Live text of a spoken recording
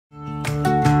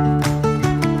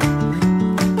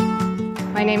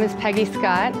My name is Peggy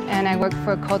Scott, and I work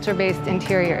for Culture-Based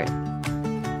Interiors.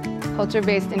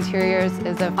 Culture-Based Interiors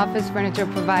is an office furniture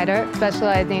provider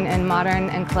specializing in modern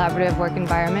and collaborative work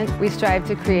environments. We strive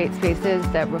to create spaces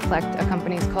that reflect a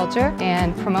company's culture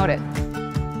and promote it.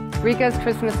 RECA's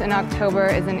Christmas in October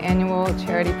is an annual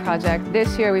charity project.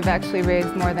 This year we've actually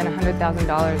raised more than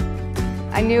 $100,000.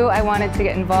 I knew I wanted to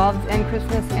get involved in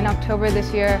Christmas in October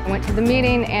this year. I went to the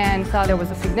meeting and saw there was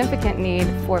a significant need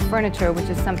for furniture, which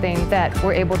is something that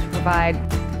we're able to provide.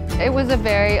 It was a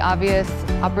very obvious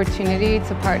opportunity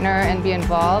to partner and be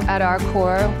involved. At our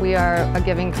core, we are a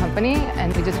giving company,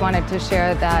 and we just wanted to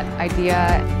share that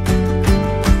idea.